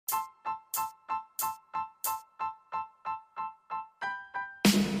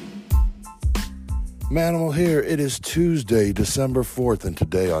Manimal here. It is Tuesday, December 4th, and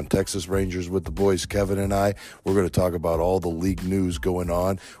today on Texas Rangers with the boys, Kevin and I, we're going to talk about all the league news going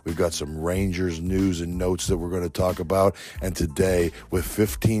on. We've got some Rangers news and notes that we're going to talk about, and today, with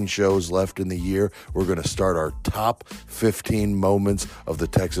 15 shows left in the year, we're going to start our top 15 moments of the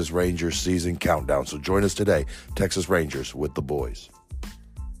Texas Rangers season countdown. So join us today, Texas Rangers with the boys.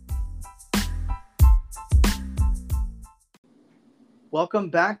 Welcome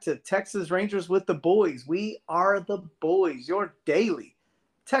back to Texas Rangers with the boys. We are the boys, your daily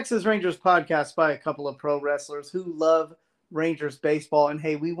Texas Rangers podcast by a couple of pro wrestlers who love Rangers baseball. And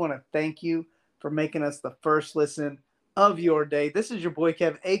hey, we want to thank you for making us the first listen of your day. This is your boy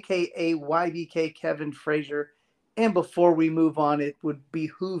Kev, aka YBK Kevin Frazier. And before we move on, it would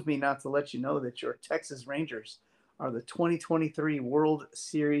behoove me not to let you know that your Texas Rangers are the 2023 World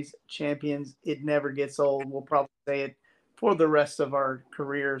Series champions. It never gets old. We'll probably say it for the rest of our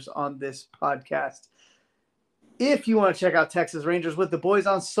careers on this podcast. If you want to check out Texas Rangers with the boys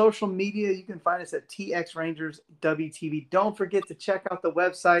on social media, you can find us at TX Rangers WTV. Don't forget to check out the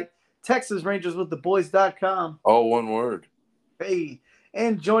website, TexasRangersWithTheBoys.com. All one word. Hey,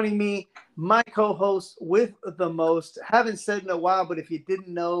 and joining me, my co-host with the most. Haven't said in a while, but if you didn't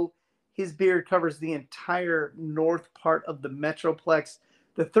know, his beard covers the entire north part of the Metroplex.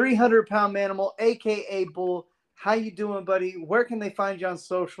 The 300-pound Manimal, a.k.a. Bull. How you doing, buddy? Where can they find you on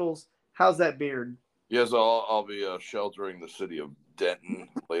socials? How's that beard? Yes, I'll be sheltering the city of Denton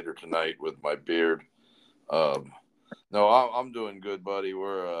later tonight with my beard. No, I'm doing good, buddy.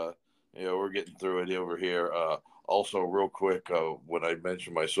 We're getting through it over here. Also, real quick, when I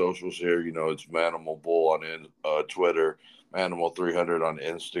mention my socials here, it's Manimal Bull on Twitter, Manimal 300 on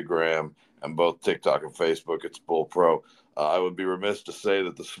Instagram, and both TikTok and Facebook. It's Bull Pro. I would be remiss to say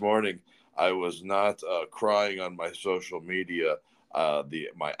that this morning I was not crying on my social media.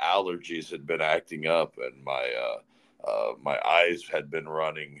 My allergies had been acting up, and my eyes had been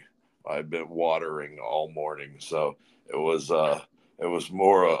running. I've been watering all morning, so it was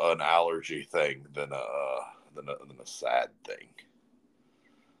more an allergy thing than a sad thing.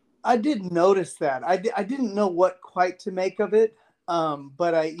 I did notice that. I didn't know what quite to make of it,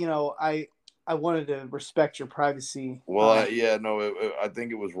 but I wanted to respect your privacy. Well, I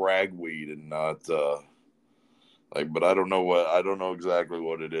think it was ragweed and not but I don't know exactly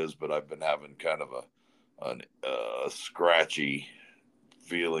what it is, but I've been having kind of a scratchy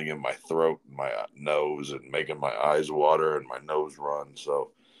feeling in my throat, and my nose, and making my eyes water and my nose run.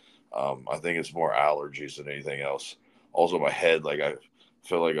 So I think it's more allergies than anything else. Also, my head, I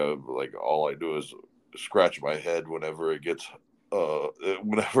feel like all I do is scratch my head whenever it gets.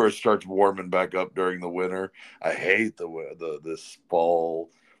 Whenever it starts warming back up during the winter. I hate this fall,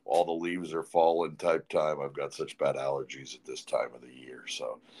 all the leaves are falling type time. I've got such bad allergies at this time of the year.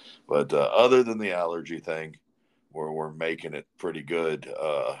 So, but other than the allergy thing, we're making it pretty good.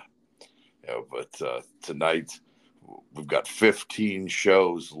 But tonight we've got 15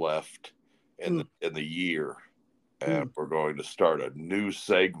 shows left in the year, and we're going to start a new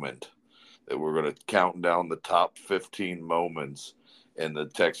segment that we're going to count down the top 15 moments in the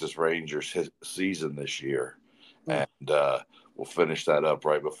Texas Rangers season this year. And we'll finish that up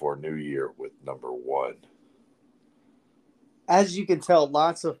right before New Year with number 1. As you can tell,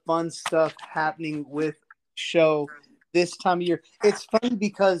 lots of fun stuff happening with the show this time of year. It's funny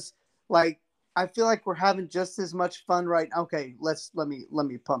because I feel like we're having just as much fun right now. Okay, let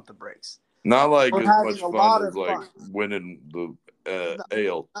me pump the brakes. Not like we're as much fun as winning the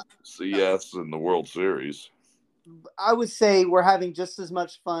ALCS and the World Series. I would say we're having just as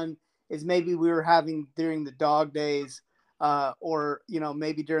much fun as maybe we were having during the dog days, or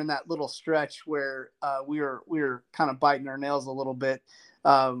maybe during that little stretch where we were kind of biting our nails a little bit,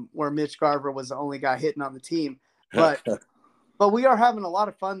 where Mitch Garver was the only guy hitting on the team. But we are having a lot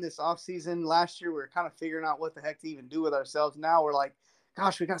of fun this offseason. Last year we were kind of figuring out what the heck to even do with ourselves. Now we're like,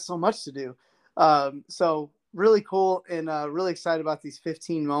 gosh, we got so much to do. So really cool, and really excited about these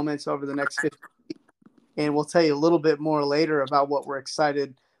 15 moments over the next 15 weeks. And we'll tell you a little bit more later about what we're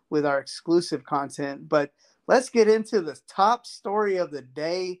excited with our exclusive content. But let's get into the top story of the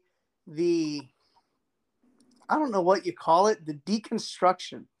day. I don't know what you call it, the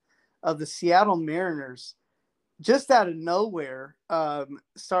deconstruction of the Seattle Mariners just out of nowhere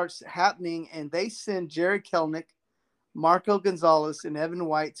starts happening, and they send Jared Kelenic, Marco Gonzalez, and Evan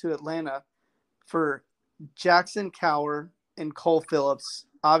White to Atlanta for Jackson Kowar and Cole Phillips.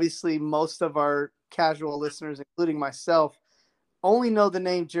 Obviously, most of our casual listeners, including myself, only know the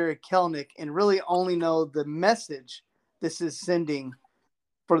name Jared Kelenic and really only know the message this is sending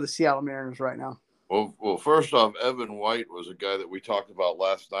for the Seattle Mariners right now. Well, first off, Evan White was a guy that we talked about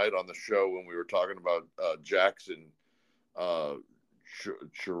last night on the show when we were talking about Jackson uh,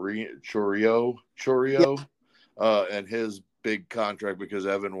 Chorio, and his big contract, because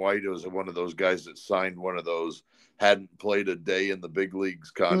Evan White was one of those guys that signed one of those hadn't played a day in the big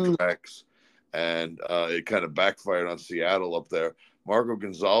leagues contracts, and it kind of backfired on Seattle up there. Marco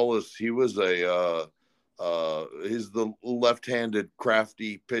Gonzalez, he was he's the left-handed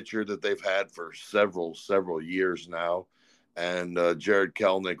crafty pitcher that they've had for several years now. And Jared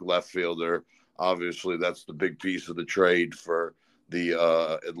Kelenic, left fielder. Obviously, that's the big piece of the trade for the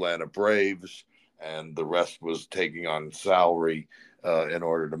Atlanta Braves, and the rest was taking on salary in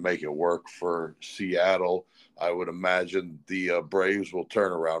order to make it work for Seattle. I would imagine the Braves will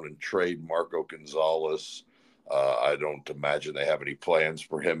turn around and trade Marco Gonzalez. I don't imagine they have any plans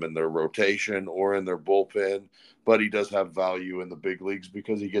for him in their rotation or in their bullpen, but he does have value in the big leagues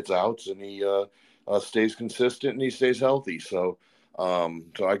because he gets outs and he stays consistent and he stays healthy. So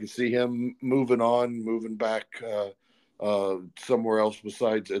I can see him moving back somewhere else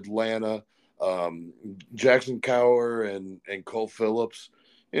besides Atlanta. Jackson Cower and Cole Phillips,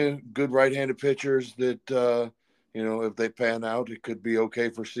 good right-handed pitchers that, if they pan out, it could be okay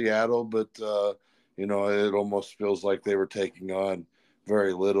for Seattle, but it almost feels like they were taking on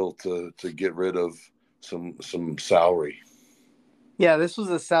very little to get rid of some salary. Yeah, this was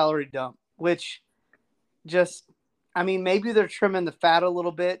a salary dump, which maybe they're trimming the fat a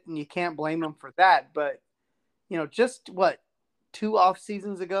little bit, and you can't blame them for that. But, just 2 off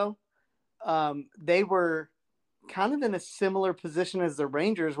seasons ago, they were kind of in a similar position as the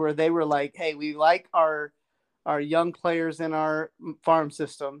Rangers, where they were like, hey, we like our young players in our farm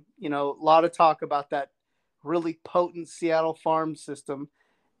system. A lot of talk about that really potent Seattle farm system.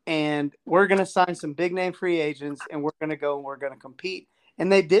 And we're going to sign some big name free agents, and we're going to go and we're going to compete.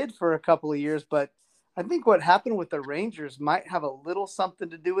 And they did for a couple of years. But I think what happened with the Rangers might have a little something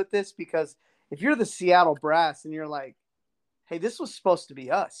to do with this, because if you're the Seattle Brass and you're like, hey, this was supposed to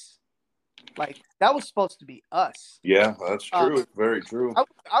be us. Like, that was supposed to be us. Yeah, that's true. It's very true.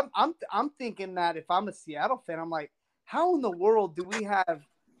 I'm thinking that if I'm a Seattle fan, I'm like, how in the world do we have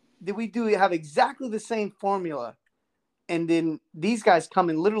exactly the same formula, and then these guys come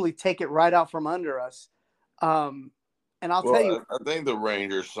and literally take it right out from under us? And I'll tell you, I think the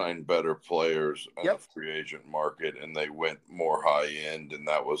Rangers signed better players on the free agent market, and they went more high end, and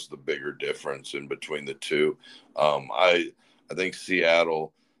that was the bigger difference in between the two. I think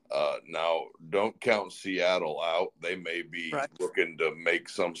Seattle. Now, don't count Seattle out. They may be looking to make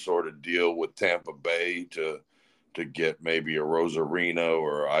some sort of deal with Tampa Bay to get maybe a Rosarina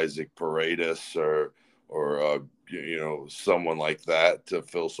or Isaac Paredes or someone like that to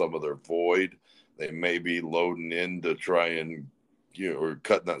fill some of their void. They may be loading in to try and or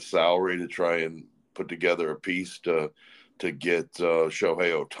cutting that salary to try and put together a piece to get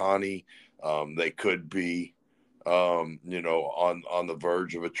Shohei Ohtani. They could be on the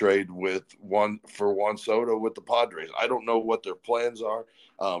verge of a trade with Juan Soto with the Padres. I don't know what their plans are.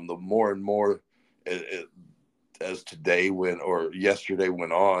 The more and more as yesterday went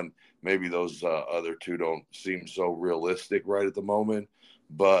on, maybe those other two don't seem so realistic right at the moment.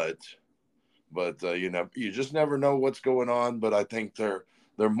 But you just never know what's going on. But I think they're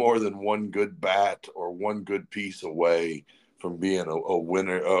more than one good bat or one good piece away from being a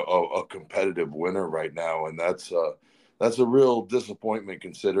winner, a competitive winner right now, and that's a real disappointment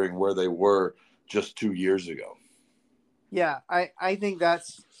considering where they were just 2 years ago. Yeah, I think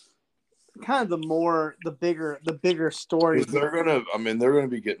that's kind of the bigger story. They're gonna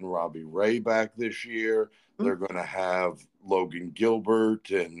be getting Robbie Ray back this year. Mm-hmm. They're gonna have Logan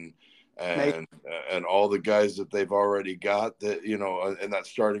Gilbert and all the guys that they've already got that in that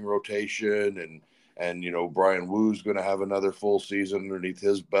starting rotation, and Brian Woo's going to have another full season underneath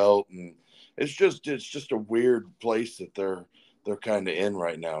his belt, and it's just a weird place that they're kind of in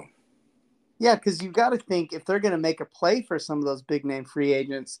right now. Yeah, because you've got to think, if they're going to make a play for some of those big name free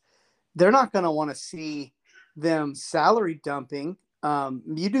agents, they're not going to want to see them salary dumping.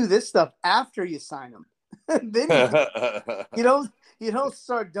 You do this stuff after you sign them. Then you don't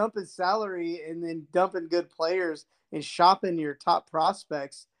start dumping salary and then dumping good players and shopping your top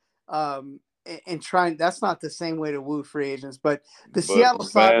prospects. And trying, that's not the same way to woo free agents. But Seattle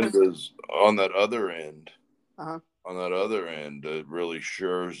side is on that other end. On that other end, it really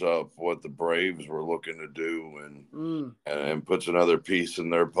shores up what the Braves were looking to do, and puts another piece in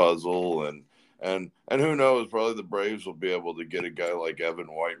their puzzle. And who knows? Probably the Braves will be able to get a guy like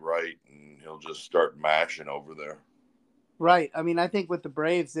Evan White right, and he'll just start mashing over there. Right. I mean, I think with the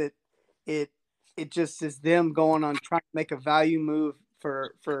Braves, it just is them going on trying to make a value move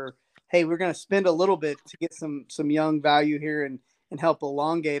for hey, we're going to spend a little bit to get some young value here and help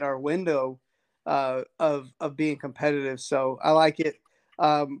elongate our window of being competitive. So I like it.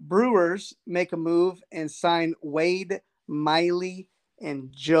 Brewers make a move and sign Wade Miley and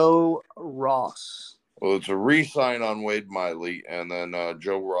Joe Ross. Well, it's a re-sign on Wade Miley, and then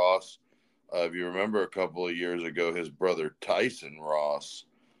Joe Ross. If you remember, a couple of years ago, his brother Tyson Ross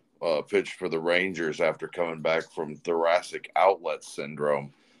pitched for the Rangers after coming back from thoracic outlet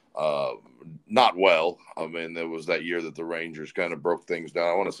syndrome. Uh, Not well. I mean, there was that year that the Rangers kind of broke things down.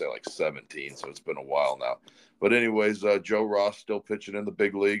 I want to say like 17, so it's been a while now. But anyways, Joe Ross still pitching in the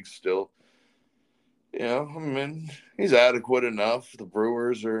big leagues. Still, I mean, he's adequate enough. The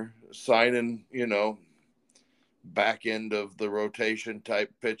Brewers are signing, back end of the rotation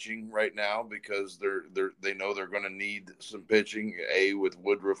type pitching right now because they know they're going to need some pitching. With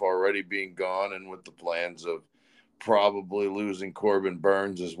Woodruff already being gone, and with the plans of probably losing Corbin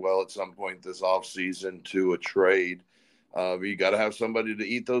Burns as well at some point this offseason to a trade. You got to have somebody to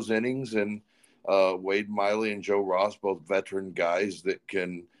eat those innings, and Wade Miley and Joe Ross, both veteran guys that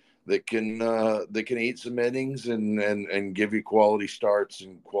can eat some innings and give you quality starts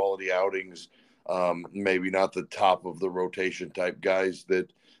and quality outings. Maybe not the top of the rotation type guys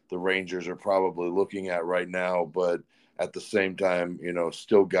that the Rangers are probably looking at right now, but at the same time,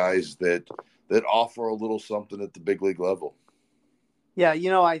 still guys that offer a little something at the big league level. Yeah,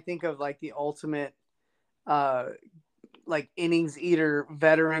 I think of like the ultimate like innings eater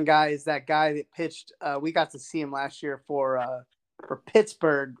veteran guy is that guy that pitched. We got to see him last year for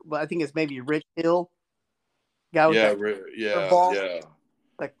Pittsburgh, but I think it's maybe Rich Hill. Guy with ball,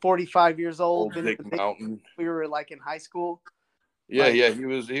 like 45 years old. Old Dick Mountain. We were like in high school. Yeah, he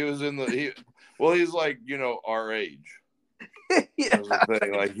was in the he's like, our age. Yeah. That's the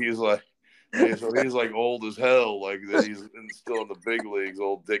thing. Like he's like old as hell, like that he's still in the big leagues,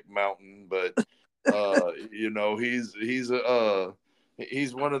 old Dick Mountain, but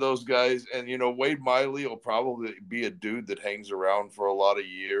he's one of those guys, and Wade Miley will probably be a dude that hangs around for a lot of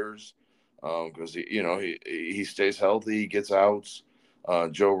years because he stays healthy, he gets outs.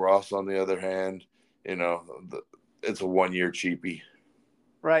 Joe Ross, on the other hand, it's a 1 year cheapie.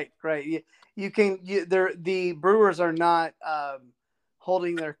 Right. The Brewers are not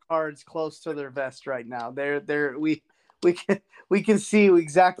holding their cards close to their vest right now. We can see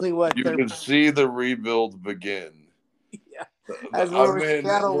exactly what you can see the rebuild begin. Yeah.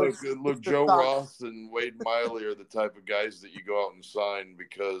 Look, Joe Ross and Wade Miley are the type of guys that you go out and sign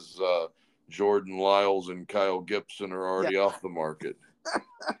because Jordan Lyles and Kyle Gibson are already off the market.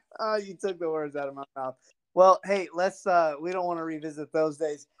 You took the words out of my mouth. Well, hey, let's we don't want to revisit those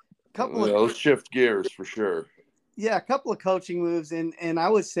days. Let's shift gears for sure. Yeah, a couple of coaching moves, and I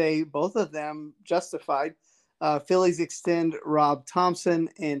would say both of them justified. Phillies extend Rob Thompson,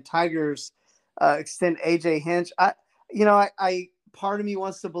 and Tigers extend AJ Hinch. I part of me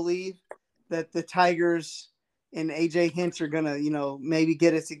wants to believe that the Tigers and AJ Hinch are gonna, maybe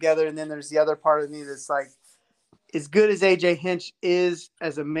get it together, and then there's the other part of me that's like, as good as AJ Hinch is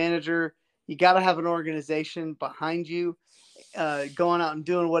as a manager, you got to have an organization behind you, going out and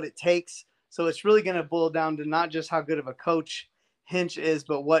doing what it takes. So it's really going to boil down to not just how good of a coach Hinch is,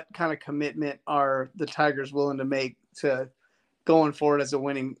 but what kind of commitment are the Tigers willing to make to going forward as a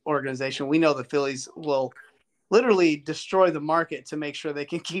winning organization. We know the Phillies will literally destroy the market to make sure they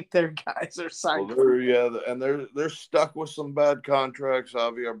can keep their guys or sign. Well, they're stuck with some bad contracts.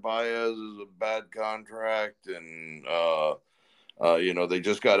 Javier Baez is a bad contract, and they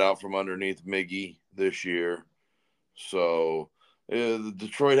just got out from underneath Miggy this year, so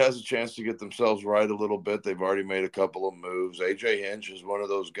Detroit has a chance to get themselves right a little bit. They've already made a couple of moves. AJ Hinch is one of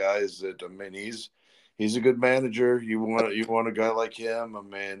those guys that, I mean, he's a good manager. You want a guy like him. I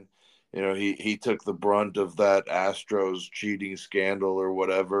mean, he took the brunt of that Astros cheating scandal or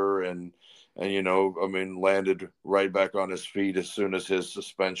whatever, and landed right back on his feet as soon as his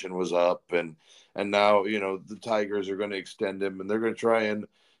suspension was up, and now the Tigers are going to extend him, and they're going to try and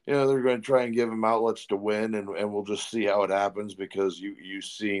give him outlets to win, and we'll just see how it happens, because you've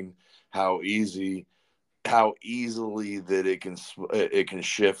seen how easily that it can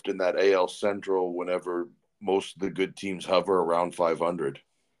shift in that AL Central whenever most of the good teams hover around 500.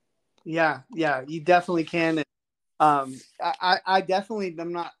 Yeah, you definitely can. I definitely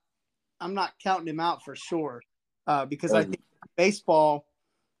I'm not counting him out for sure, because I think baseball,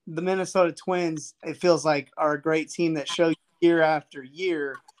 the Minnesota Twins, it feels like, are a great team that show you year after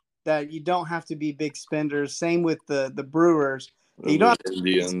year that you don't have to be big spenders. Same with the Brewers. You don't have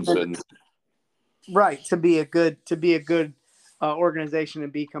Indians to be a good organization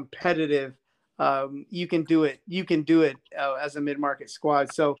and be competitive. You can do it. You can do it as a mid-market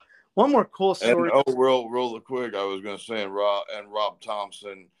squad. So One more cool story. And real quick, I was going to say, and Rob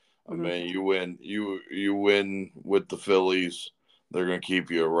Thompson. I mean, you win with the Phillies. They're going to keep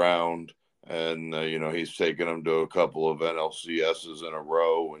you around, and he's taken them to a couple of NLCSs in a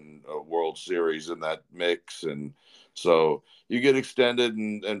row and a World Series in that mix, and so you get extended.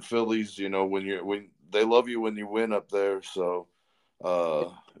 And Phillies, when they love you when you win up there, so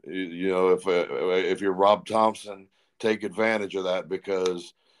if you're Rob Thompson, take advantage of that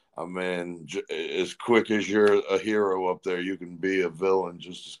because. I mean, as quick as you're a hero up there, you can be a villain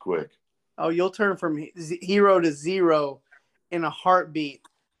just as quick. Oh, you'll turn from hero to zero in a heartbeat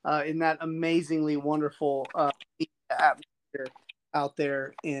in that amazingly wonderful atmosphere out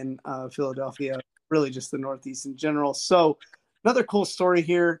there in Philadelphia, really just the Northeast in general. So another cool story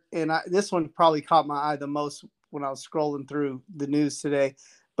here, and this one probably caught my eye the most when I was scrolling through the news today,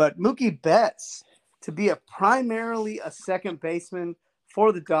 but Mookie Betts to be primarily a second baseman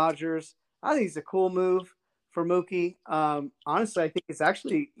for the Dodgers. I think it's a cool move for Mookie. Honestly, I think it's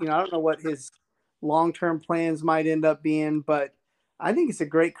actually, I don't know what his long-term plans might end up being, but I think it's a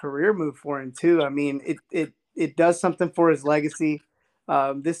great career move for him too. I mean, it does something for his legacy.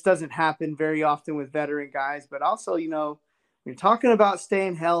 This doesn't happen very often with veteran guys, but also, when you're talking about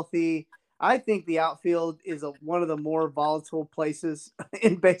staying healthy, I think the outfield is one of the more volatile places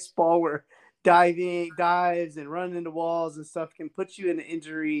in baseball where dives and running into walls and stuff can put you in an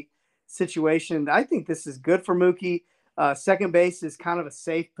injury situation. I think this is good for Mookie. Second base is kind of a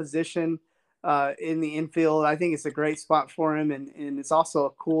safe position in the infield. I think it's a great spot for him, and it's also a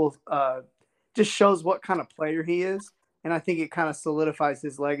cool, just shows what kind of player he is. And I think it kind of solidifies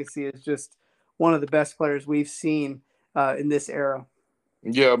his legacy as just one of the best players we've seen in this era.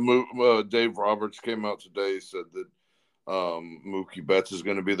 Yeah, Dave Roberts came out today, said that Mookie Betts is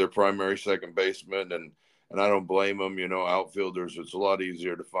going to be their primary second baseman, and I don't blame him. Outfielders, it's a lot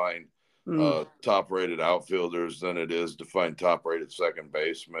easier to find top-rated outfielders than it is to find top-rated second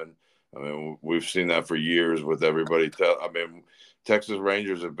baseman. I mean, we've seen that for years with everybody. Texas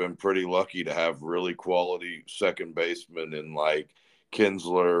Rangers have been pretty lucky to have really quality second basemen in like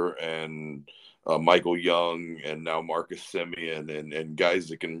Kinsler and Michael Young and now Marcus Semien and guys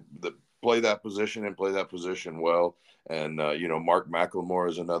that can play that position and play that position well. And, Mark McLemore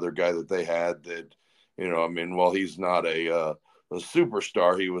is another guy that they had that, while he's not a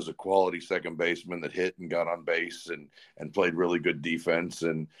superstar, he was a quality second baseman that hit and got on base and played really good defense.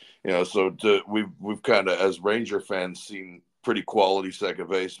 And, so we've kind of, as Ranger fans, seen pretty quality second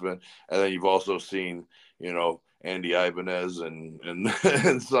baseman. And then you've also seen, Andy Ibanez and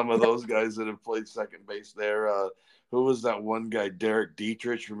and some of those guys that have played second base there. Who was that one guy, Derek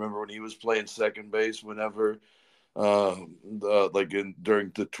Dietrich? Remember when he was playing second base whenever during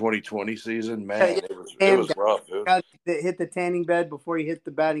the 2020 season? Man, it was rough, dude. Hit the tanning bed before he hit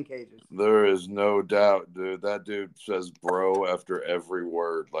the batting cages. There is no doubt, dude. That dude says bro after every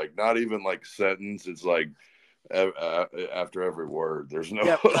word. Like, not even like sentence. It's like after every word. There's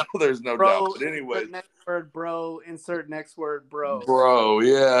no there's no bro, doubt. But anyway, next word bro, insert next word bro.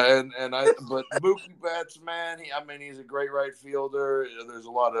 Yeah, but Mookie Betts, man, he's a great right fielder. There's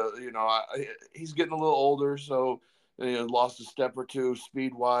a lot of he's getting a little older, so lost a step or two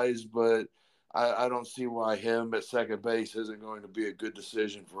speed wise, but I don't see why him at second base isn't going to be a good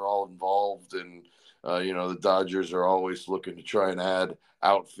decision for all involved. And the Dodgers are always looking to try and add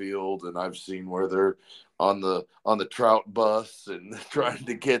outfield, and I've seen where they're on the Trout bus and trying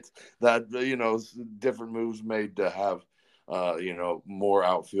to get that different moves made to have more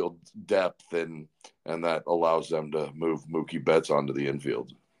outfield depth, and that allows them to move Mookie Betts onto the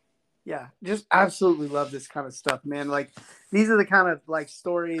infield. Yeah, just absolutely love this kind of stuff, man. Like, these are the kind of like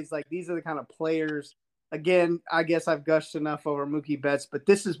stories, like these are the kind of players. Again, I guess I've gushed enough over Mookie Betts, but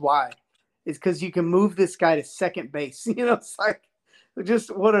this is why. It's because you can move this guy to second base. It's like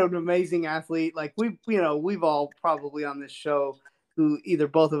just what an amazing athlete. Like we've all probably on this show who either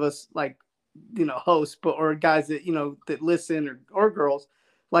both of us like, host, but or guys that that listen or girls,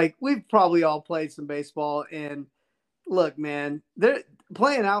 like we've probably all played some baseball. And look, man, they're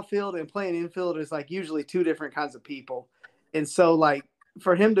playing outfield and playing infield is like usually two different kinds of people. And so like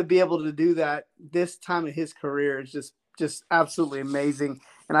for him to be able to do that this time of his career is just absolutely amazing.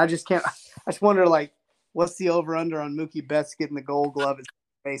 And I just wonder like what's the over under on Mookie Betts getting the Gold Glove at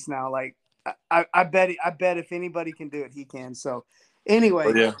base now? Like I bet if anybody can do it, he can. So anyway,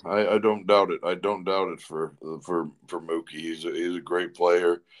 but yeah, I don't doubt it. I don't doubt it for Mookie. He's a great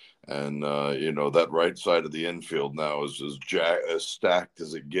player, and that right side of the infield now is as stacked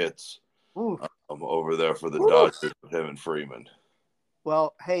as it gets over there for the Dodgers with him and Freeman.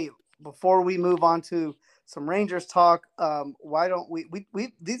 Well, hey, before we move on to some Rangers talk. Why don't we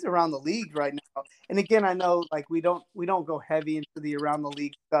these are around the league right now? And again, I know like we don't go heavy into the around the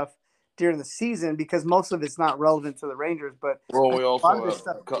league stuff during the season because most of it's not relevant to the Rangers. But Well, I we think a lot of also this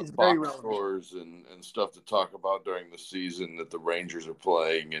stuff is have very box relevant. scores and stuff to talk about during the season that the Rangers are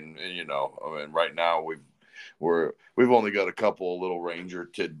playing, and I mean, right now we've only got a couple of little Ranger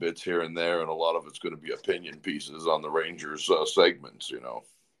tidbits here and there, and a lot of it's going to be opinion pieces on the Rangers segments.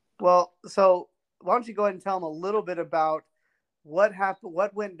 Well, so why don't you go ahead and tell them a little bit about what happened,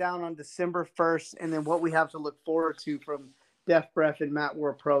 what went down on December 1st, and then what we have to look forward to from Def Breath and Matt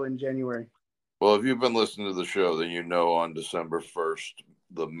War Pro in January. Well, if you've been listening to the show, then you know on December 1st,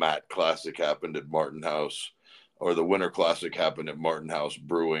 the Matt Classic happened at Martin House, or the Winter Classic happened at Martin House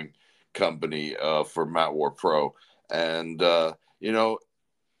Brewing Company for Matt War Pro. And, it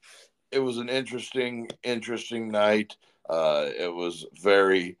was an interesting night. It was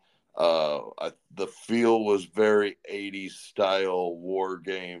very, the feel was very 80s style war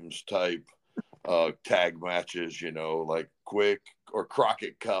games type tag matches, like quick or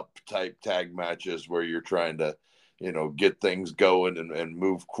Crockett Cup type tag matches where you're trying to, get things going and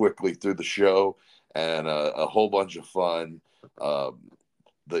move quickly through the show, and a whole bunch of fun.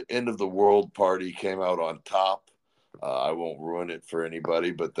 The end of the world party came out on top. I won't ruin it for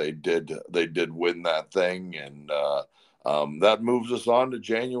anybody, but they did win that thing, and that moves us on to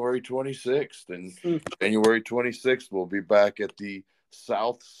January 26th. And January 26th, we'll be back at the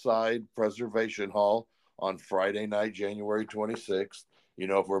South Side Preservation Hall on Friday night, January 26th.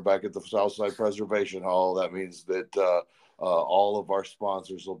 If we're back at the South Side Preservation Hall, that means that all of our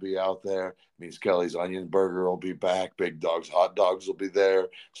sponsors will be out there. It means Kelly's Onion Burger will be back. Big Dog's Hot Dogs will be there.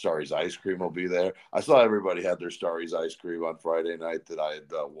 Starry's Ice Cream will be there. I saw everybody had their Starry's Ice Cream on Friday night that I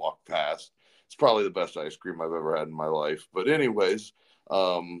had walked past. It's probably the best ice cream I've ever had in my life. But anyways,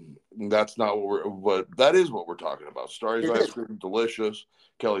 that's not but that is what we're talking about. Starry's Ice Cream, delicious.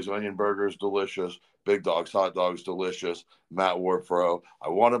 Kelly's Onion Burger is delicious. Big Dog's Hot Dogs, delicious. Matt War Pro. I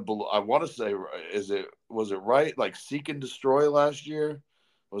want to say, was it right? Like Seek and Destroy last year?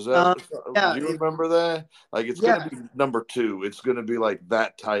 Was that? Yeah, Do you remember that? Like it's going to be number 2. It's going to be like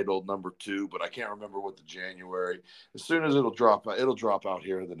that title, number 2. But I can't remember what the January. As soon as it'll drop out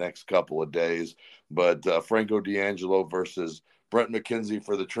here in the next couple of days. But Franco D'Angelo versus Brent McKenzie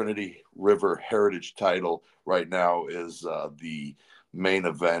for the Trinity River Heritage title right now is the main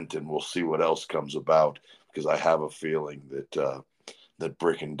event, and we'll see what else comes about, because I have a feeling that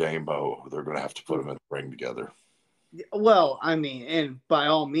Brick and Damo, they're going to have to put them in the ring together. Well, I mean, and by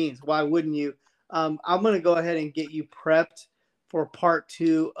all means, why wouldn't you? I'm going to go ahead and get you prepped for part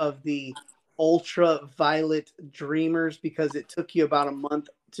 2 of the Ultraviolet Dreamers, because it took you about a month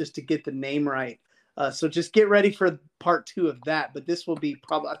just to get the name right. So just get ready for part 2 of that. But this will be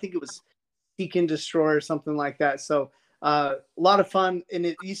probably, I think it was Seek and Destroy or something like that. So a lot of fun.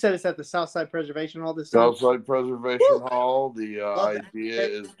 And you said it's at the Southside Preservation Hall this time? Southside Preservation Hall. The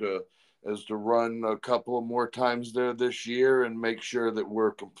idea is to run a couple of more times there this year and make sure that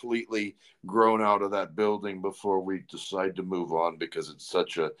we're completely grown out of that building before we decide to move on, because it's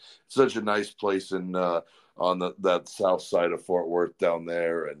such a nice place on that south side of Fort Worth down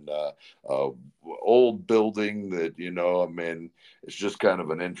there, and old building that I mean, it's just kind of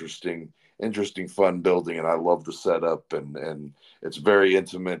an interesting fun building, and I love the setup, and it's very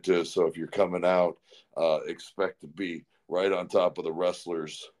intimate too. So if you're coming out, expect to be right on top of the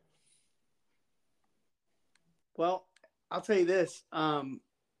wrestlers. Well, I'll tell you this.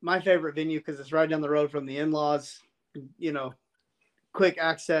 My favorite venue, because it's right down the road from the in-laws, quick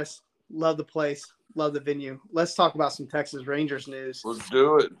access. Love the place. Love the venue. Let's talk about some Texas Rangers news. Let's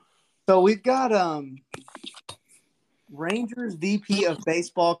do it. So we've got Rangers VP of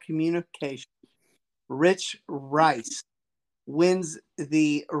Baseball Communication, Rich Rice, wins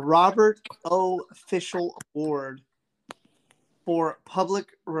the Robert O. Fischel Award for Public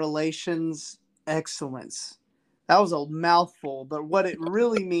Relations Excellence. That was a mouthful, but what it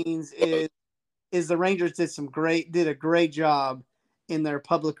really means is the Rangers did a great job in their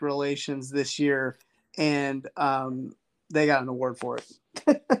public relations this year, and they got an award for it.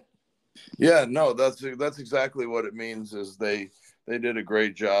 Yeah, no, that's exactly what it means. Is they did a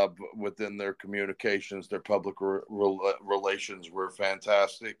great job within their communications. Their public relations were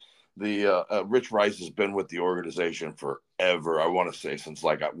fantastic. The Rich Rice has been with the organization forever. I want to say since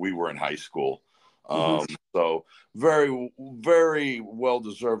we were in high school. So very, very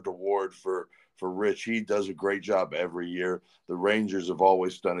well-deserved award for Rich. He does a great job every year. The Rangers have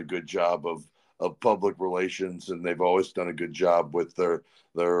always done a good job public relations, and they've always done a good job with their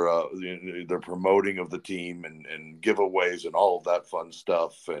promoting of the team and giveaways and all of that fun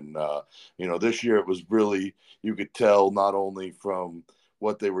stuff. And this year it was really, you could tell not only from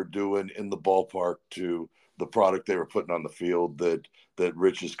what they were doing in the ballpark to the product they were putting on the field that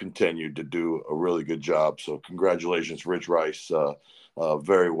Rich has continued to do a really good job. So congratulations, Rich Rice.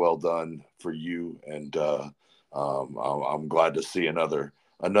 Very well done for you, and I'm glad to see another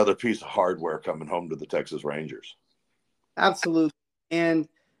piece of hardware coming home to the Texas Rangers. Absolutely. And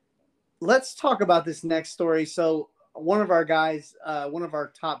let's talk about this next story. So one of our guys, one of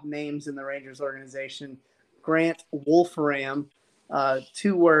our top names in the Rangers organization, Grant Wolfram,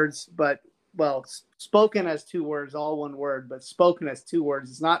 2 words, but spoken as 2 words, all one word, but spoken as 2 words.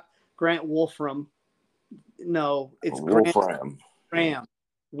 It's not Grant Wolfram. No, it's Grant Ram.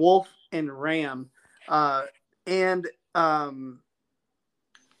 Wolf and Ram. And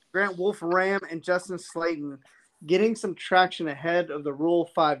Grant Wolfram and Justin Slayton getting some traction ahead of the Rule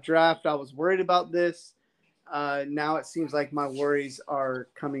 5 draft. I was worried about this. Now it seems like my worries are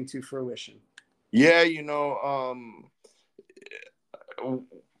coming to fruition. Yeah,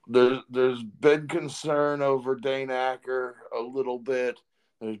 there's been concern over Dane Acker a little bit.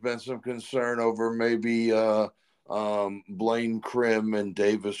 There's been some concern over maybe Blaine Krim and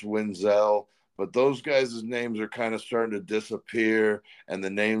Davis Wenzel. But those guys' names are kind of starting to disappear, and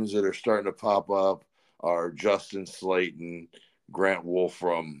the names that are starting to pop up are Justin Slayton, Grant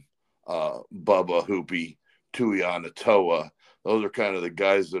Wolfram, Bubba Hoopy, Tuiana Toa. Those are kind of the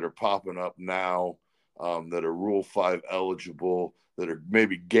guys that are popping up now that are Rule 5 eligible, that are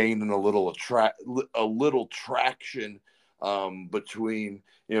maybe gaining a little traction between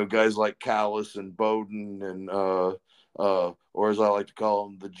guys like Callis and Bowden and or as I like to call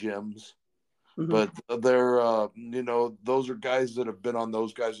them, the Gyms. But they're, those are guys that have been on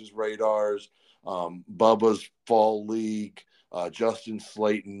those guys' radars. Bubba's fall league, Justin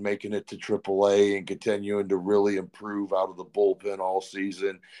Slayton making it to AAA and continuing to really improve out of the bullpen all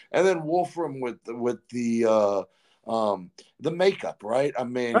season. And then Wolfram with the makeup, right? I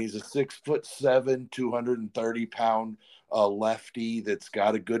mean, he's a 6'7", 230-pound lefty that's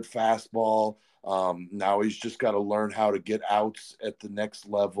got a good fastball. Now he's just got to learn how to get outs at the next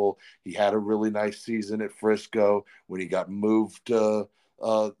level. He had a really nice season at Frisco. When he got moved to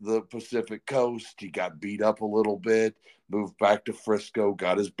the Pacific Coast, he got beat up a little bit, moved back to Frisco,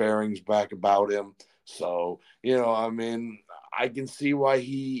 got his bearings back about him. So, I can see why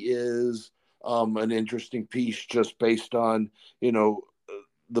he is an interesting piece just based on,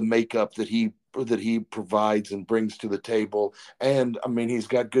 the makeup that he provides and brings to the table. And I mean, he's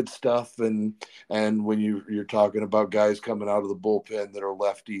got good stuff. And when you're talking about guys coming out of the bullpen that are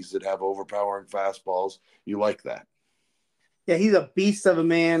lefties that have overpowering fastballs, you like that. Yeah, he's a beast of a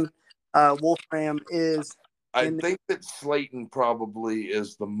man. Wolfram is. I think that Slayton probably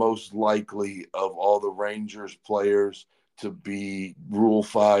is the most likely of all the Rangers players to be Rule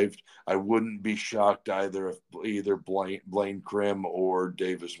 5. I wouldn't be shocked either if either Blaine Krim or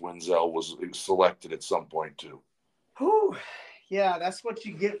Davis Wenzel was selected at some point too. Whew. Yeah, that's what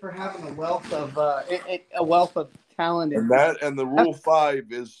you get for having a wealth of talent. And the Rule 5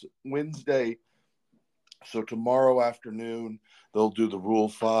 is Wednesday. So tomorrow afternoon they'll do the Rule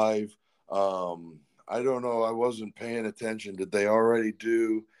 5. I don't know. I wasn't paying attention. Did they already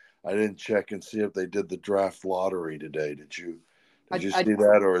do? I didn't check and see if they did the draft lottery today. Did you see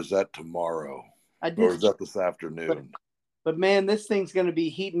that, or is that tomorrow? Or is that this afternoon? But man, this thing's going to be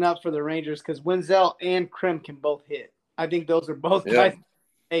heating up for the Rangers because Wenzel and Krim can both hit. I think those are both guys.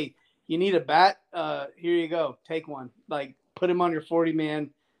 Hey, you need a bat? Here you go. Take one. Like, put him on your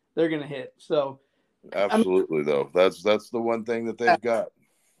 40-man. They're going to hit. So absolutely, though. That's the one thing that they've got.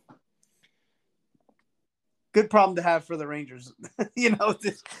 Good problem to have for the Rangers.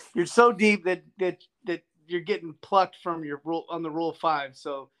 You're so deep that you're getting plucked from your rule on the Rule 5.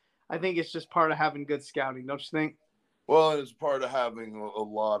 So I think it's just part of having good scouting, don't you think? Well, it's part of having a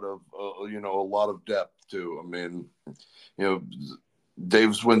lot of depth too. I mean,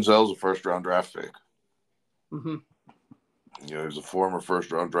 Davis Wenzel's a first-round draft pick. Mm-hmm. He's a former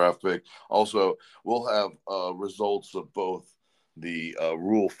first-round draft pick. Also, we'll have results of both the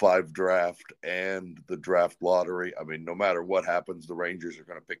Rule 5 draft and the draft lottery. I mean, no matter what happens, the Rangers are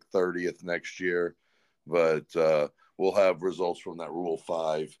going to pick 30th next year. But we'll have results from that Rule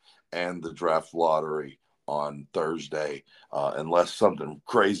 5 and the draft lottery on Thursday, unless something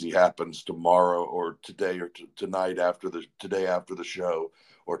crazy happens tomorrow or today or tonight after the show,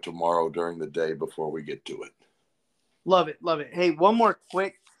 or tomorrow during the day before we get to it. Love it. Hey, one more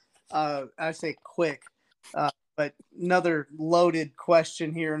quick. I say quick, but but another loaded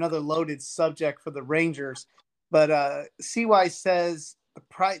question here, another loaded subject for the Rangers. But CY says the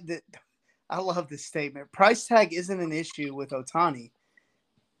price that I love this statement. Price tag isn't an issue with Ohtani.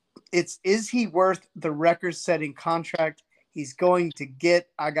 Is he worth the record-setting contract he's going to get?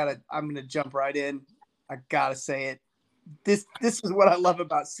 I'm gonna jump right in. I gotta say it. This is what I love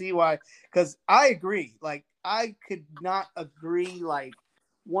about CY, because I agree. Like, I could not agree like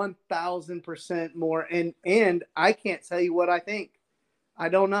 1,000% more. And I can't tell you what I think. I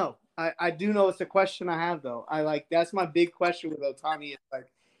don't know. I do know it's a question I have though. That's my big question with Ohtani. Is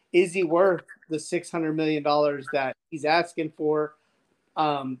like, is he worth the $600 million that he's asking for?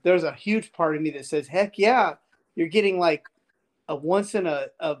 There's a huge part of me that says, heck yeah, you're getting like a once in a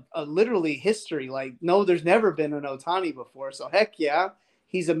literally history. Like, no, there's never been an Ohtani before. So heck yeah,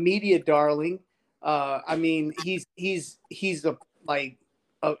 he's a media darling. I mean, he's a like,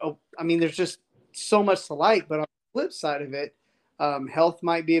 I mean, there's just so much to like. But on the flip side of it, health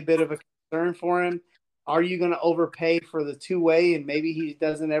might be a bit of a concern for him. Are you going to overpay for the two-way, and maybe he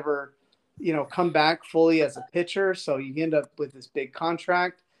doesn't ever, come back fully as a pitcher? So you end up with this big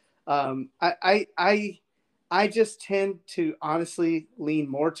contract. I just tend to honestly lean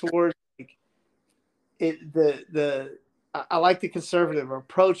more towards like it. I like the conservative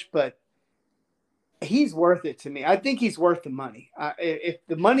approach, but he's worth it to me. I think he's worth the money. If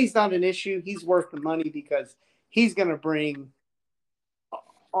the money's not an issue, he's worth the money because he's going to bring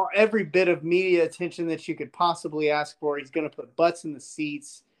every bit of media attention that you could possibly ask for. He's going to put butts in the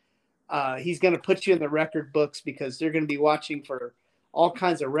seats. He's going to put you in the record books because they're going to be watching for all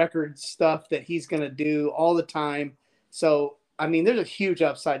kinds of record stuff that he's going to do all the time. So, I mean, there's a huge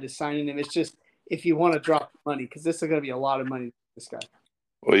upside to signing him. It's just if you want to drop money, because this is going to be a lot of money for this guy.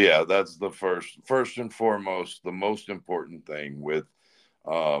 Well, yeah, that's the first and foremost, the most important thing with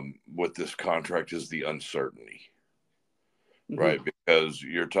this contract is the uncertainty, right? Because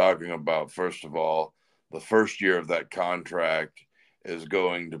you're talking about, first of all, the first year of that contract is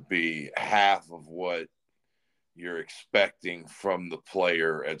going to be half of what you're expecting from the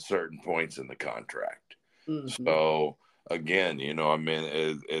player at certain points in the contract. So again, I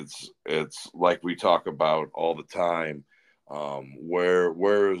mean, it's like we talk about all the time.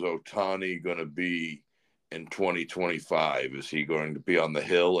 Where is Ohtani going to be in 2025? Is he going to be on the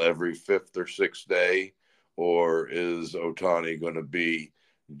hill every fifth or sixth day, or is Ohtani going to be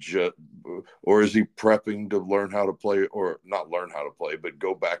or is he prepping to learn how to play, or not learn how to play, but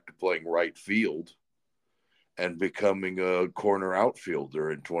go back to playing right field and becoming a corner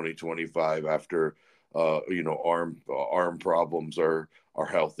outfielder in 2025 after arm problems are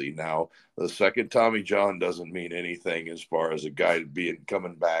healthy? Now, the second Tommy John doesn't mean anything as far as a guy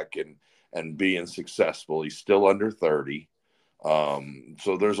coming back and being successful. He's still under 30.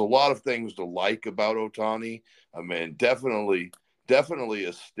 So there's a lot of things to like about Ohtani. I mean, definitely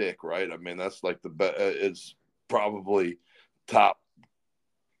a stick, right? I mean, that's like it's probably top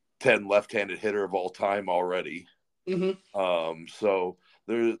 10 left-handed hitter of all time already. So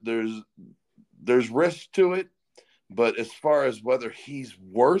there's risk to it, but as far as whether he's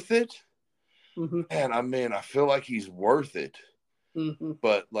worth it, and I mean, I feel like he's worth it.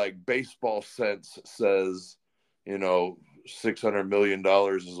 But like baseball sense says, $600 million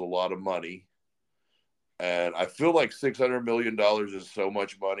is a lot of money. And I feel like $600 million is so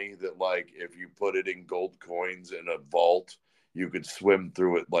much money that, like, if you put it in gold coins in a vault, you could swim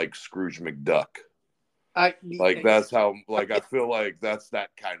through it like Scrooge McDuck. That's how, like, I feel like that's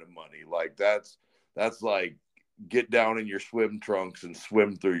that kind of money. Like, that's like get down in your swim trunks and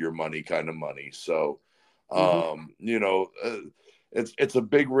swim through your money kind of money. So, it's a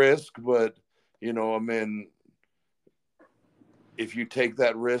big risk, but, I mean, if you take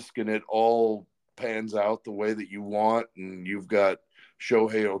that risk and it all pans out the way that you want, and you've got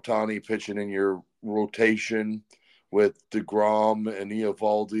Shohei Ohtani pitching in your rotation with DeGrom and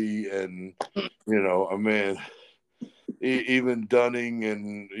Eovaldi and, I mean, even Dunning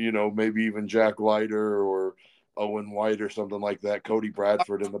and, maybe even Jack Leiter or Owen White or something like that, Cody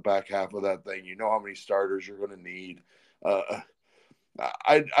Bradford in the back half of that thing. You know how many starters you're going to need.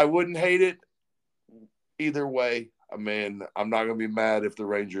 I wouldn't hate it either way. I mean, I'm not going to be mad if the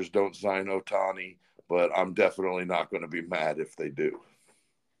Rangers don't sign Ohtani, but I'm definitely not going to be mad if they do.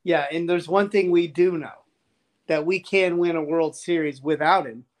 Yeah, and there's one thing we do know, that we can win a World Series without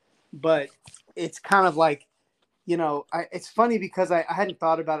him. But it's kind of like, it's funny because I hadn't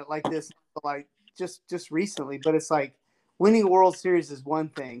thought about it like this, like just recently. But it's like winning a World Series is one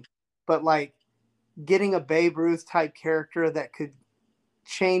thing, but like getting a Babe Ruth type character that could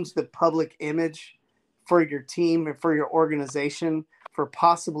change the public image for your team and for your organization for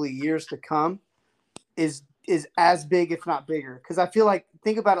possibly years to come is is as big, if not bigger. Because I feel like,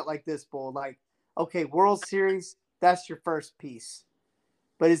 think about it like this, Bull. Like, okay, World Series, that's your first piece.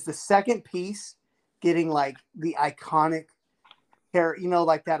 But is the second piece getting like the iconic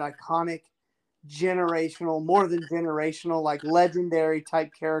like that iconic generational, more than generational, like legendary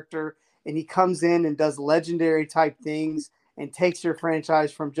type character, and he comes in and does legendary type things and takes your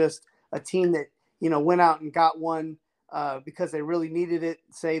franchise from just a team that went out and got one because they really needed it,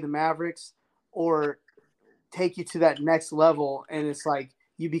 say the Mavericks, or take you to that next level, and it's like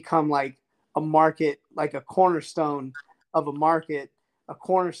you become like a market, like a cornerstone of a market, a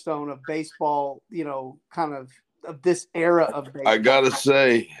cornerstone of baseball, kind of this era of baseball. I gotta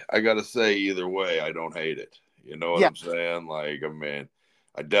say, either way, I don't hate it. You know what I'm saying? Like, I mean,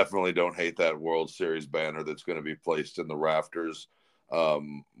 I definitely don't hate that World Series banner that's going to be placed in the rafters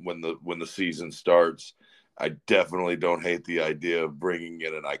when the season starts. I definitely don't hate the idea of bringing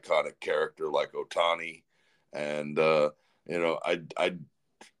in an iconic character like Ohtani, and I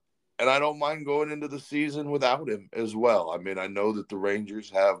don't mind going into the season without him as well. I mean, I know that the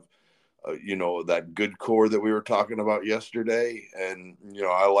Rangers have that good core that we were talking about yesterday, and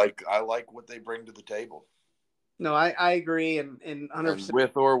I like what they bring to the table. No, I agree, and 100%. And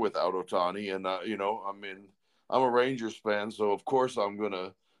with or without Ohtani, and I mean, I'm a Rangers fan, so of course I'm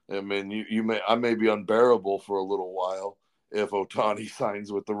gonna. I mean, I may be unbearable for a little while if Ohtani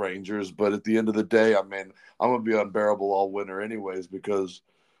signs with the Rangers, but at the end of the day, I mean, I'm gonna be unbearable all winter anyways because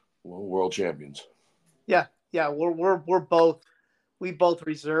we're world champions. Yeah, we both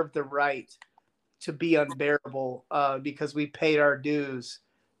reserve the right to be unbearable because we paid our dues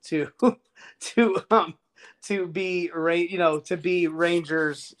to to be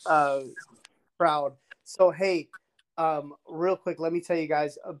Rangers proud. So hey, real quick, let me tell you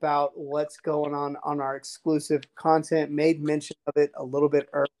guys about what's going on our exclusive content. Made mention of it a little bit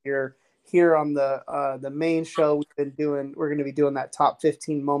earlier here on the main show. We're going to be doing that top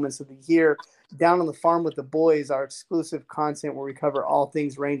 15 moments of the year. Down on the Farm with the Boys, our exclusive content where we cover all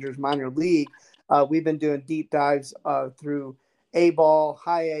things Rangers minor league. We've been doing deep dives through A-ball,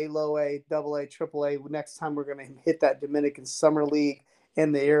 high A, low A, double A, triple A. Next time we're going to hit that Dominican Summer League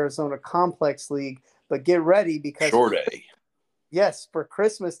and the Arizona Complex League. But get ready because short A. Yes, for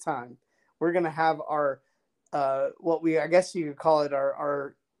Christmas time, we're going to have our I guess you could call it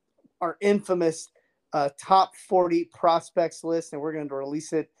our infamous top 40 prospects list, and we're going to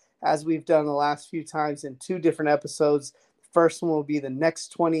release it as we've done the last few times in 2 different episodes. The first one will be the next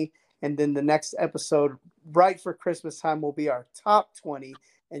 20, and then the next episode right for Christmas time will be our top 20,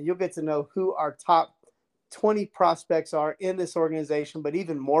 and you'll get to know who our top 20 prospects are in this organization. But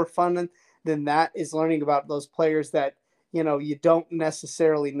even more fun than that is learning about those players that you don't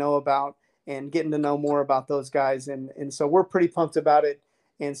necessarily know about, and getting to know more about those guys. And so we're pretty pumped about it.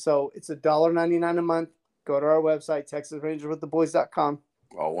 And so it's $1.99 a month. Go to our website, TexasRangersWithTheBoys.com.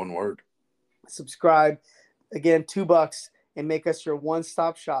 All one word. Subscribe. Again, $2, and make us your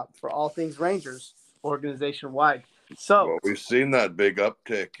one-stop shop for all things Rangers organization-wide. So we've seen that big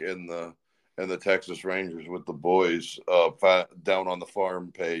uptick in the Texas Rangers with the boys down on the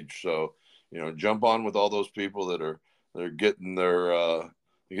farm page. So jump on with all those people that are getting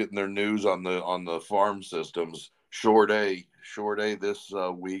their news on the farm systems. Short A this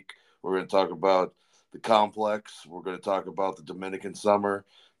week. We're going to talk about the complex. We're going to talk about the Dominican Summer.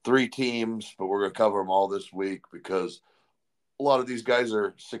 3 teams, but we're going to cover them all this week because a lot of these guys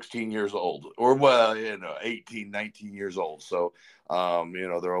are 16 years old or 18, 19 years old. So,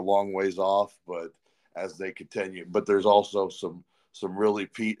 they're a long ways off, but as they continue, but there's also some really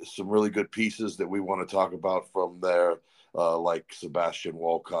good pieces that we want to talk about from there, like Sebastian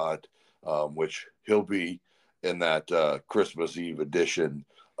Walcott, which he'll be in that Christmas Eve edition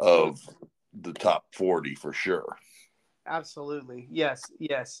of the top 40 for sure. Absolutely. Yes.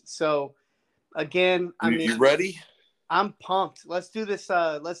 So again, you ready? I'm pumped. Let's do this.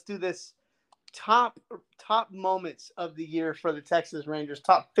 Let's do this. Top moments of the year for the Texas Rangers.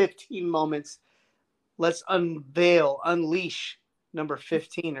 Top 15 moments. Let's unleash number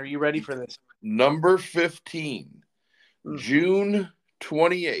 15. Are you ready for this? Number 15, June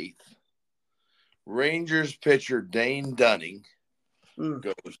 28th. Rangers pitcher Dane Dunning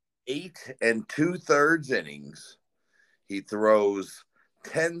goes 8 2/3 innings. He throws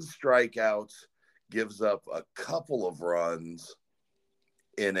 10 strikeouts, gives up a couple of runs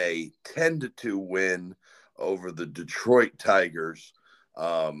in a 10-2 win over the Detroit Tigers.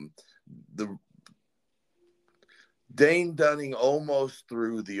 The Dane Dunning almost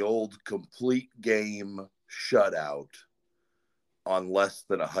threw the old complete game shutout on less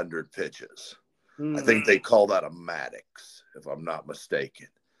than 100 pitches. I think they call that a Maddox, if I'm not mistaken.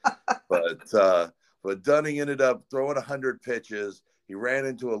 But But Dunning ended up throwing 100 pitches. He ran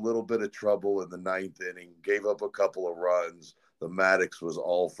into a little bit of trouble in the ninth inning, gave up a couple of runs. The Maddox was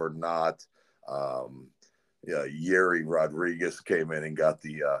all for naught. Yeri Rodriguez came in and got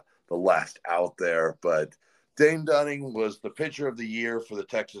the last out there. But Dane Dunning was the pitcher of the year for the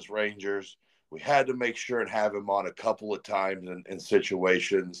Texas Rangers. We had to make sure and have him on a couple of times in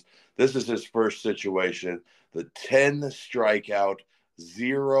situations. This is his first situation. The 10 strikeout,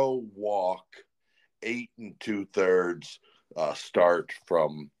 0 walk, 8 2/3 start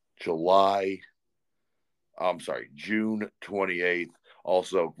from June 28th.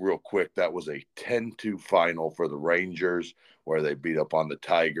 Also, real quick, that was a 10-2 final for the Rangers where they beat up on the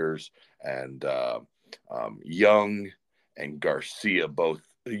Tigers. And Young, Garcia,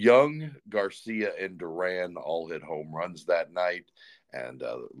 and Duran all hit home runs that night. And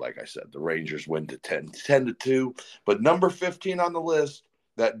like I said, the Rangers win to 10-2. But number 15 on the list,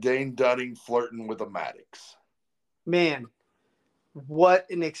 that Dane Dunning flirting with a Maddox. Man, what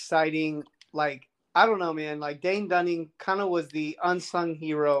an exciting, I don't know, man. Like, Dane Dunning kind of was the unsung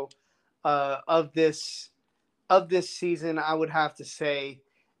hero of this season, I would have to say.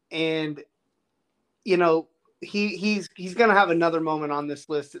 And he's gonna have another moment on this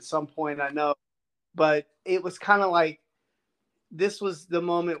list at some point, I know. But it was kind of like this was the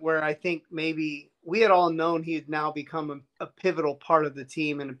moment where I think maybe we had all known he had now become a pivotal part of the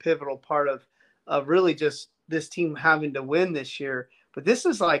team and a pivotal part of really just this team having to win this year. But this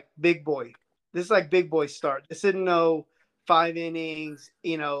is like big boy. This is like big boy start. This isn't no 5 innings,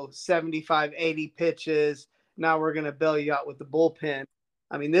 75, 80 pitches. Now we're going to bail you out with the bullpen.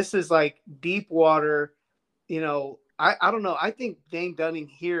 I mean, this is like deep water. I don't know. I think Dane Dunning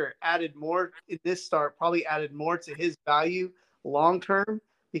here added more in this start, probably added more to his value long-term,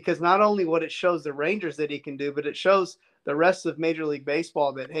 because not only what it shows the Rangers that he can do, but it shows the rest of Major League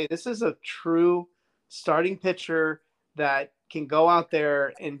Baseball that, hey, this is a true starting pitcher that can go out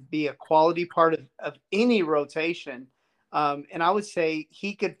there and be a quality part of any rotation. And I would say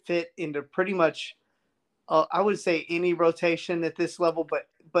he could fit into pretty much, I would say any rotation at this level,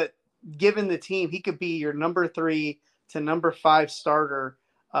 but given the team, he could be your number 3 to number 5 starter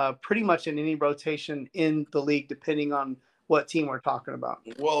pretty much in any rotation in the league, depending on what team we're talking about.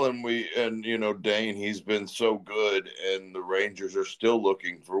 Well, and Dane, he's been so good, and the Rangers are still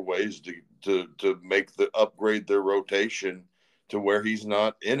looking for ways to upgrade their rotation to where he's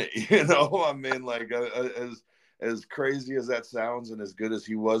not in it. I mean, like as crazy as that sounds, and as good as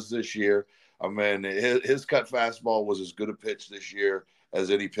he was this year, I mean, his cut fastball was as good a pitch this year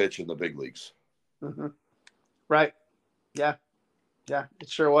as any pitch in the big leagues. Mm-hmm. Right. Yeah, it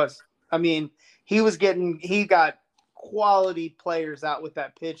sure was. I mean, he got quality players out with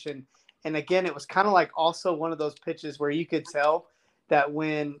that pitch. And again, it was kind of like also one of those pitches where you could tell that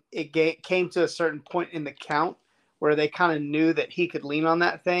when it came to a certain point in the count where they kind of knew that he could lean on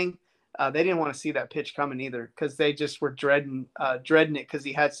that thing, they didn't want to see that pitch coming either, because they just were dreading it because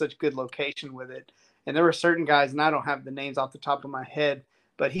he had such good location with it. And there were certain guys, and I don't have the names off the top of my head,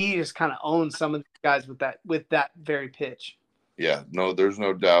 but he just kind of owned some of the guys with that very pitch. Yeah, no, there's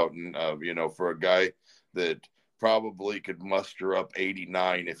no doubt. And, for a guy that probably could muster up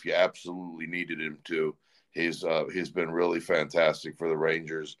 89 if you absolutely needed him to, he's been really fantastic for the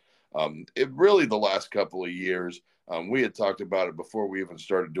Rangers. The last couple of years, we had talked about it before we even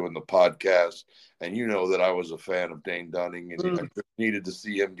started doing the podcast, and that I was a fan of Dane Dunning, and I just needed to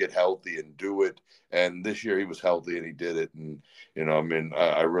see him get healthy and do it. And this year he was healthy and he did it. And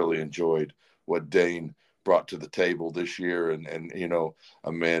I really enjoyed what Dane brought to the table this year. And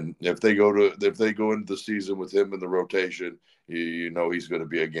if they go into the season with him in the rotation, he's going to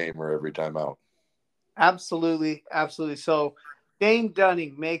be a gamer every time out. Absolutely. So Dane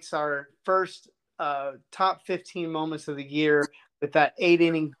Dunning makes our first top 15 moments of the year with that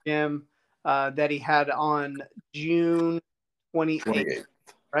 8-inning gem that he had on June 28th.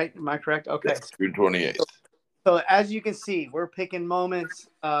 Right? Am I correct? Okay. Yes, June 28th. So as you can see, we're picking moments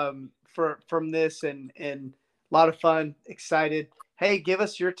from this, and a lot of fun, excited. Hey, give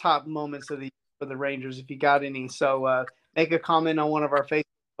us your top moments of the year for the Rangers if you got any. So make a comment on one of our Facebook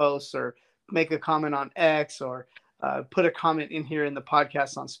posts, or make a comment on X, or put a comment in here in the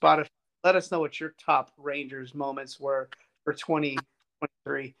podcast on Spotify. Let us know what your top Rangers moments were for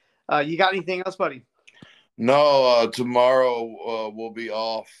 2023. You got anything else, buddy? No, tomorrow we'll be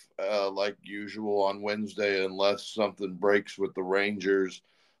off like usual on Wednesday, unless something breaks with the Rangers.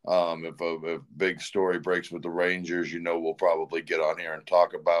 If a big story breaks with the Rangers, we'll probably get on here and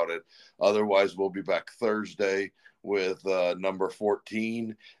talk about it. Otherwise, we'll be back Thursday with number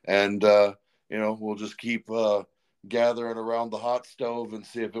 14, and we'll just keep gathering around the hot stove and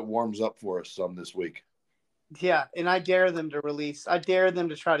see if it warms up for us some this week. Yeah, and I dare them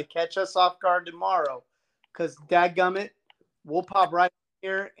to try to catch us off guard tomorrow, because dadgummit, we'll pop right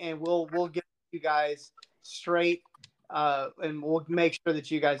here and we'll get you guys straight, and we'll make sure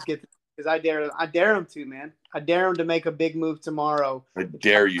that you guys get, because I dare them to, man. I dare them to make a big move tomorrow. I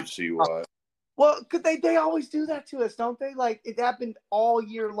dare you, CY. Well, could they always do that to us, don't they? Like, it happened all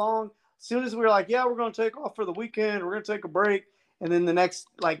year long. As soon as we were like, yeah, we're going to take off for the weekend, we're going to take a break, and then the next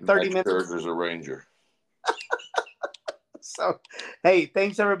 30 minutes. There's a Ranger. So, hey,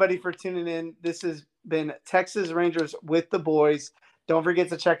 thanks everybody for tuning in. This has been Texas Rangers with the boys. Don't forget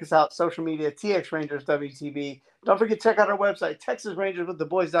to check us out social media, TX Rangers WTV. Don't forget to check out our website,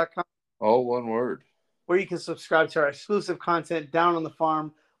 TexasRangersWithTheBoys.com. All one word. Where you can subscribe to our exclusive content down on the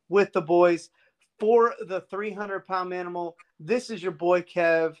farm with the boys. For the 300-pound manimal, this is your boy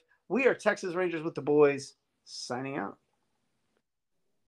Kev. We are Texas Rangers with the boys, signing out.